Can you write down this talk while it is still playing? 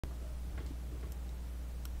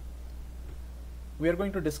We are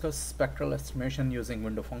going to discuss spectral estimation using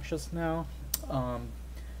window functions now.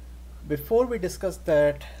 Before we discuss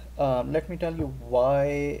that, let me tell you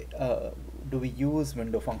why do we use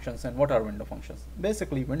window functions and what are window functions.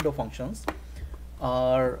 Basically, window functions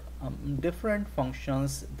are different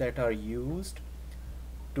functions that are used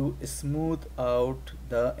to smooth out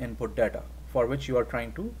the input data for which you are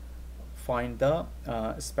trying to find the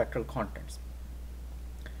spectral contents.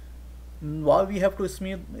 Why we have to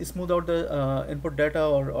smooth out the input data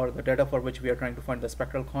or the data for which we are trying to find the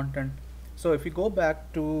spectral content. So if we go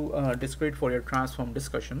back to discrete Fourier transform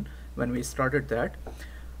discussion, when we started that,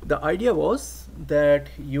 the idea was that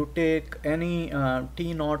you take any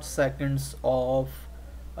t0 seconds of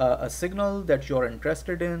a signal that you're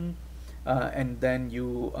interested in, and then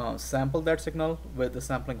you sample that signal with the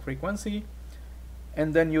sampling frequency,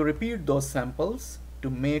 and then you repeat those samples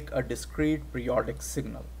to make a discrete periodic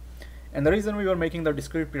signal. And the reason we were making the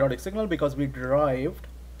discrete periodic signal because we derived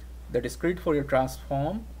the discrete Fourier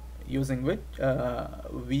transform using which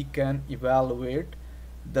we can evaluate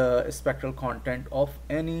the spectral content of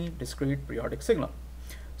any discrete periodic signal.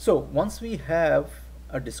 So once we have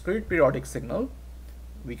a discrete periodic signal,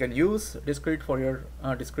 we can use discrete Fourier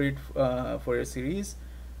series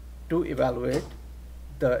to evaluate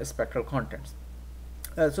the spectral contents.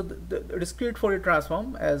 So the discrete Fourier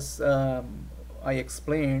transform, as I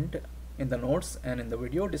explained in the notes and in the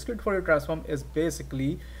video, discrete Fourier transform is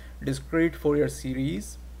basically discrete Fourier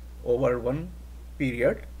series over one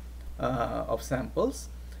period of samples,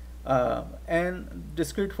 and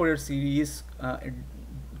discrete Fourier series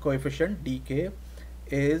coefficient dk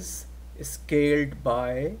is scaled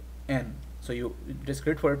by n. So you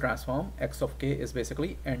discrete Fourier transform x of k is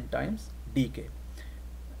basically n times dk.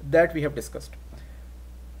 That we have discussed.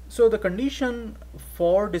 So the condition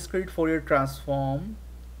for discrete Fourier transform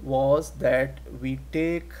was that we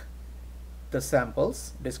take the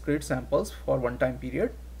samples, discrete samples for one time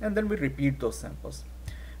period, and then we repeat those samples.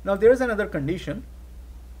 Now there is another condition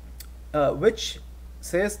which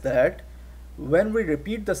says that when we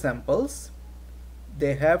repeat the samples,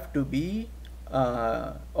 they have to be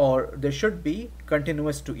or they should be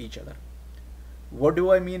continuous to each other. What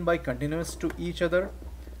do I mean by continuous to each other?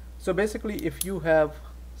 So basically, if you have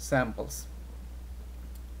samples,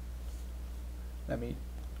 let me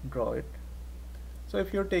draw it. So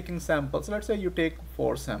if you're taking samples, let's say you take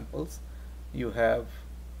 4 samples, you have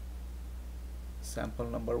sample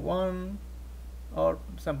number 1 or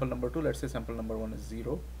sample number 2. Let's say sample number 1 is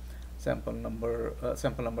 0, sample number 0,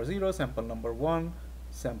 sample number 1,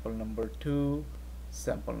 sample number 2,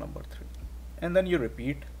 sample number 3, and then you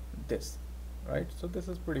repeat this, right? So this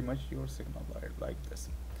is pretty much your signal like this.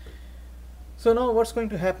 So now what's going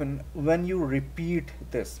to happen when you repeat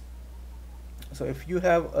this? So if you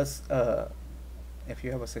have a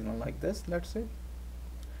signal like this, let's say,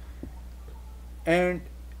 and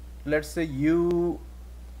let's say you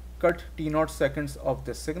cut t0 seconds of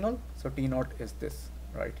this signal. So t0 is this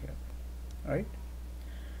right here, right?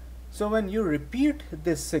 So when you repeat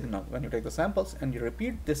this signal, when you take the samples and you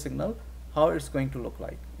repeat this signal, how it's going to look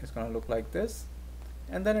like? It's going to look like this,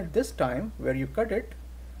 and then at this time where you cut it,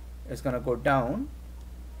 it's going to go down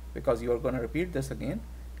because you are going to repeat this again,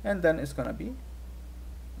 and then it's going to be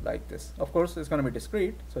like this. Of course it's going to be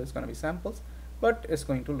discrete, so it's going to be samples, but it's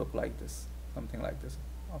going to look like this, something like this.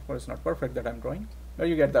 Of course it's not perfect that I'm drawing, but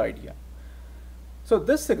you get the idea. So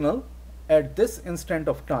this signal at this instant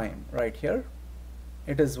of time right here,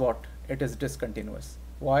 it is what? It is discontinuous.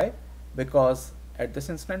 Why? Because at this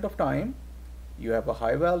instant of time you have a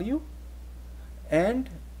high value and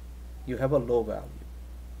you have a low value.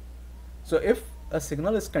 So if a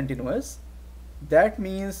signal is continuous, that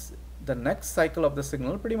means the next cycle of the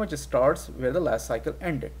signal pretty much starts where the last cycle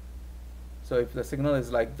ended. So if the signal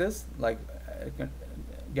is like this, like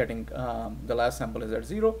getting the last sample is at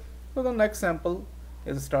 0, so the next sample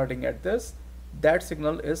is starting at this, that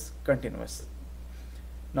signal is continuous.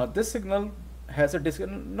 Now this signal has a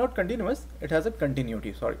not continuous, it has a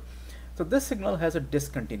continuity, sorry. So this signal has a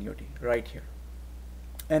discontinuity right here,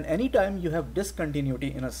 and anytime you have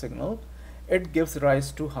discontinuity in a signal, it gives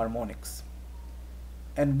rise to harmonics.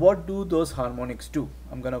 And what do those harmonics do?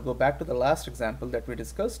 I'm going to go back to the last example that we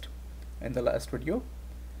discussed in the last video.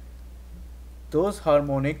 Those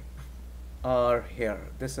harmonics are here.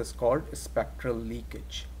 This is called spectral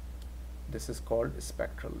leakage. This is called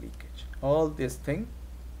spectral leakage. All this thing,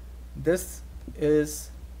 this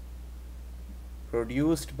is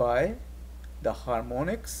produced by the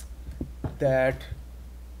harmonics that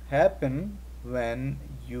happen when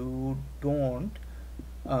you don't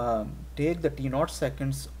take the t0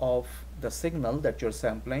 seconds of the signal that you're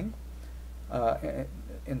sampling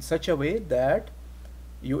in such a way that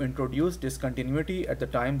you introduce discontinuity at the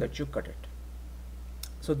time that you cut it.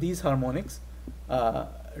 So these harmonics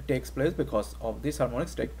take place because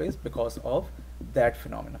of that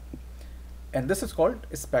phenomenon, and this is called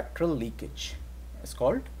spectral leakage. It's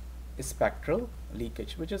called spectral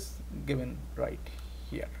leakage, which is given right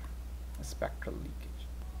here, spectral leakage.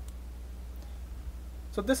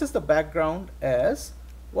 So this is the background as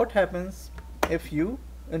what happens if you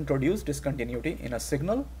introduce discontinuity in a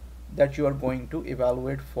signal that you are going to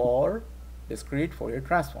evaluate for discrete Fourier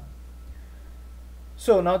transform.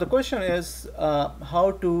 So now the question is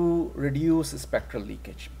how to reduce spectral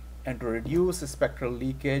leakage. And to reduce spectral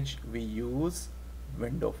leakage, we use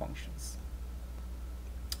window functions.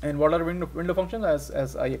 And what are window functions?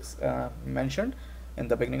 As I mentioned in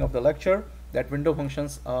the beginning of the lecture, that window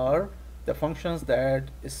functions are the functions that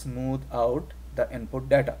smooth out the input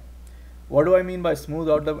data. What do I mean by smooth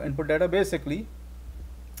out the input data? Basically,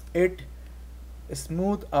 it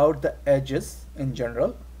smooth out the edges in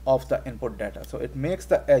general of the input data. So it makes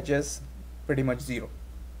the edges pretty much zero.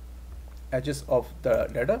 Edges of the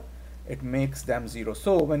data, it makes them zero.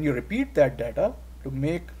 So when you repeat that data to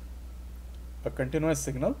make a continuous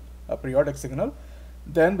signal, a periodic signal,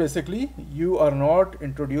 then basically you are not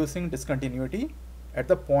introducing discontinuity at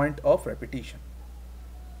the point of repetition,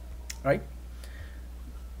 right?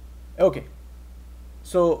 Okay,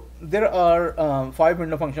 so there are 5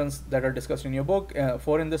 window functions that are discussed in your book,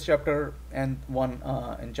 4 in this chapter and 1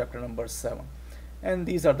 in chapter number 7, and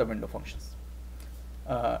these are the window functions.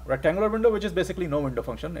 Rectangular window, which is basically no window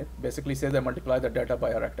function. It basically says I multiply the data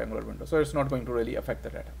by a rectangular window, so it's not going to really affect the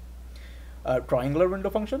data. Triangular window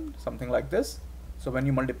function, something like this. So when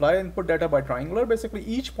you multiply input data by triangular, basically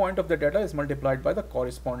each point of the data is multiplied by the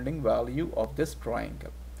corresponding value of this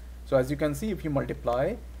triangle. So as you can see, if you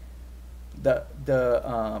multiply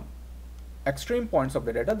the extreme points of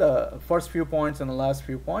the data, the first few points and the last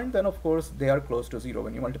few points, then of course they are close to 0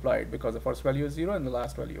 when you multiply it, because the first value is 0 and the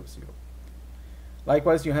last value is 0.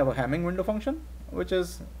 Likewise, you have a Hamming window function, which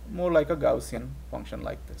is more like a Gaussian function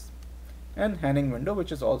like this, and Hanning window,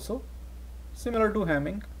 which is also similar to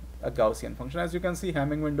Hamming, a Gaussian function. As you can see,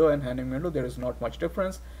 Hamming window and Hanning window, there is not much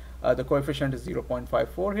difference. The coefficient is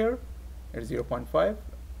 0.54 here, it is 0.5,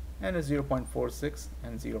 and is 0.46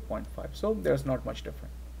 and 0.5. So there's not much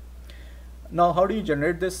difference. Now, how do you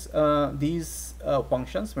generate this these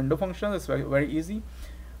functions, window functions? It's very, very easy.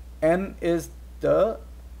 N is the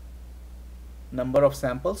number of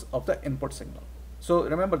samples of the input signal. So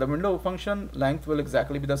remember, the window function length will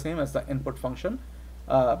exactly be the same as the input function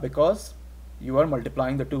because you are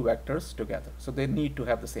multiplying the 2 vectors together. So they need to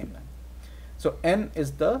have the same length. So n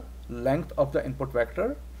is the length of the input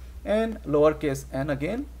vector, and lowercase n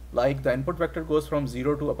again, like the input vector goes from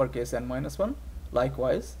 0 to uppercase n minus 1,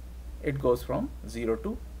 likewise it goes from 0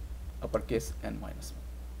 to uppercase n minus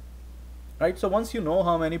 1. Right? So once you know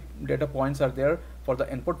how many data points are there for the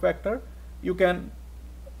input vector, you can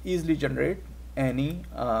easily generate any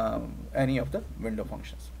of the window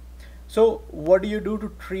functions. So what do you do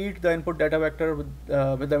to treat the input data vector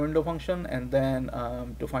with the window function, and then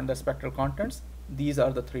to find the spectral contents? These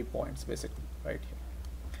are the 3 points basically right here.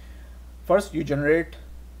 First, you generate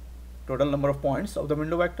total number of points of the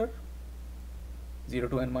window vector, 0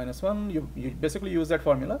 to n minus 1. You basically use that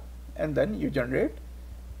formula, and then you generate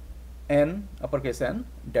n, uppercase n,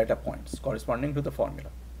 data points corresponding to the formula.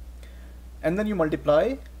 And then you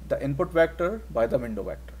multiply the input vector by the window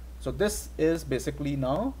vector. So this is basically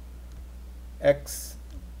now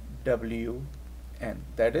XWN,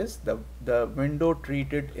 that is the window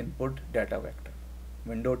treated input data vector,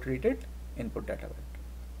 window treated input data vector.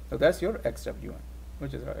 So that's your XWN,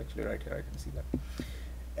 which is actually right here, I can see that.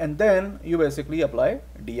 And then you basically apply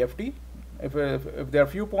DFT. If there are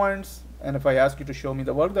few points, and if I ask you to show me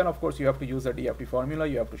the work, then of course you have to use the DFT formula,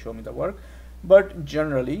 you have to show me the work. But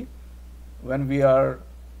generally, when we are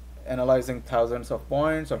analyzing thousands of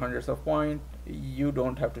points or hundreds of points, you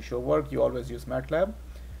don't have to show work, you always use MATLAB.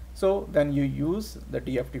 So then you use the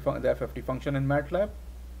DFT, the FFT function in MATLAB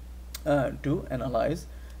to analyze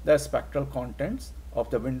the spectral contents of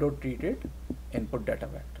the window treated input data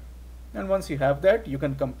vector. And once you have that, you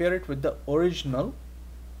can compare it with the original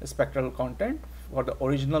spectral content for the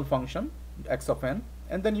original function x of n,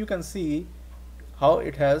 and then you can see how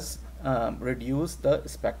it has reduced the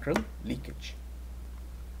spectral leakage.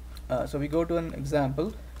 So we go to an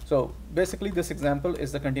example. So basically this example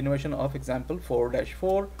is the continuation of example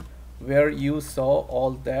 4-4, where you saw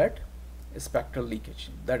all that spectral leakage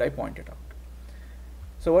that I pointed out.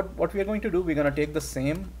 So what we are going to do, we're going to take the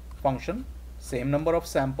same function, same number of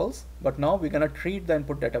samples, but now we're going to treat the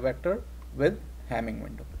input data vector with Hamming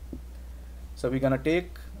window. So we're going to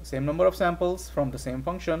take same number of samples from the same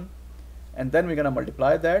function, and then we're going to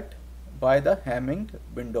multiply that by the Hamming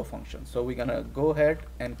window function. So we're going to go ahead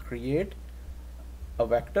and create a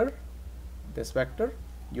vector, this vector,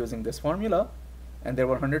 using this formula, and there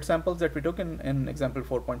were 100 samples that we took in example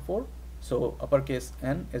 4.4. so uppercase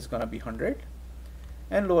n is going to be 100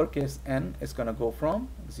 and lowercase n is going to go from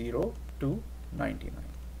 0 to 99.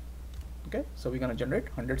 Okay, so we're going to generate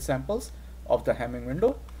 100 samples of the Hamming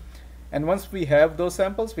window, and once we have those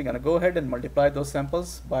samples, we're going to go ahead and multiply those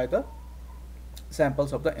samples by the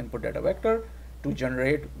samples of the input data vector to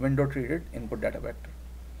generate window treated input data vector.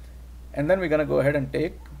 And then we're going to go ahead and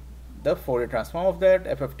take the Fourier transform of that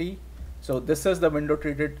FFT. So this is the window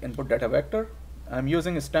treated input data vector. I'm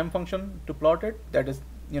using a stem function to plot it, that is,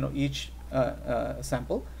 each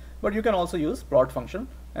sample, but you can also use plot function,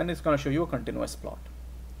 and it's going to show you a continuous plot,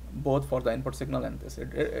 both for the input signal and this.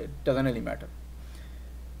 It doesn't really matter.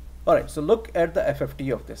 All right, so look at the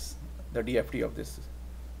FFT of this, the DFT of this.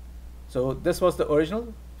 So this was the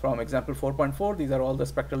original from example 4.4. These are all the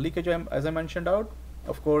spectral leakage as I mentioned out.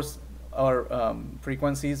 Of course, our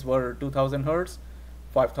frequencies were 2000 Hertz,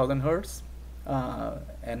 5000 Hertz,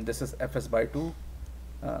 and this is Fs by 2.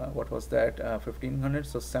 What was that? 1500.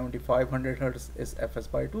 So 7500 Hertz is Fs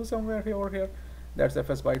by 2 somewhere here over here. That's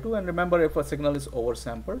Fs by 2. And remember, if a signal is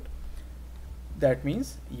oversampled, that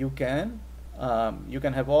means you can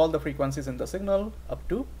have all the frequencies in the signal up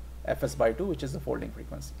to Fs by 2, which is the folding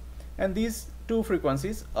frequency. And these two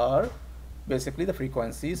frequencies are basically the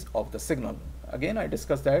frequencies of the signal. Again, I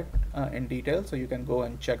discussed that in detail, so you can go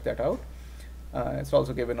and check that out. It's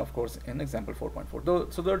also given, of course, in example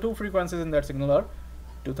 4.4. So there are two frequencies in that signal are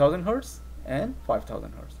 2000 Hertz and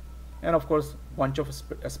 5000 Hertz. And of course, bunch of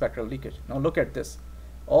spectral leakage. Now look at this.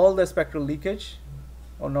 All the spectral leakage,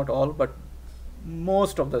 or not all, but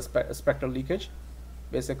most of the spectral leakage,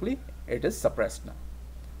 basically, it is suppressed now.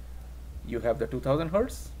 You have the 2000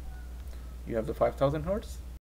 Hertz, you have the 5000 Hertz,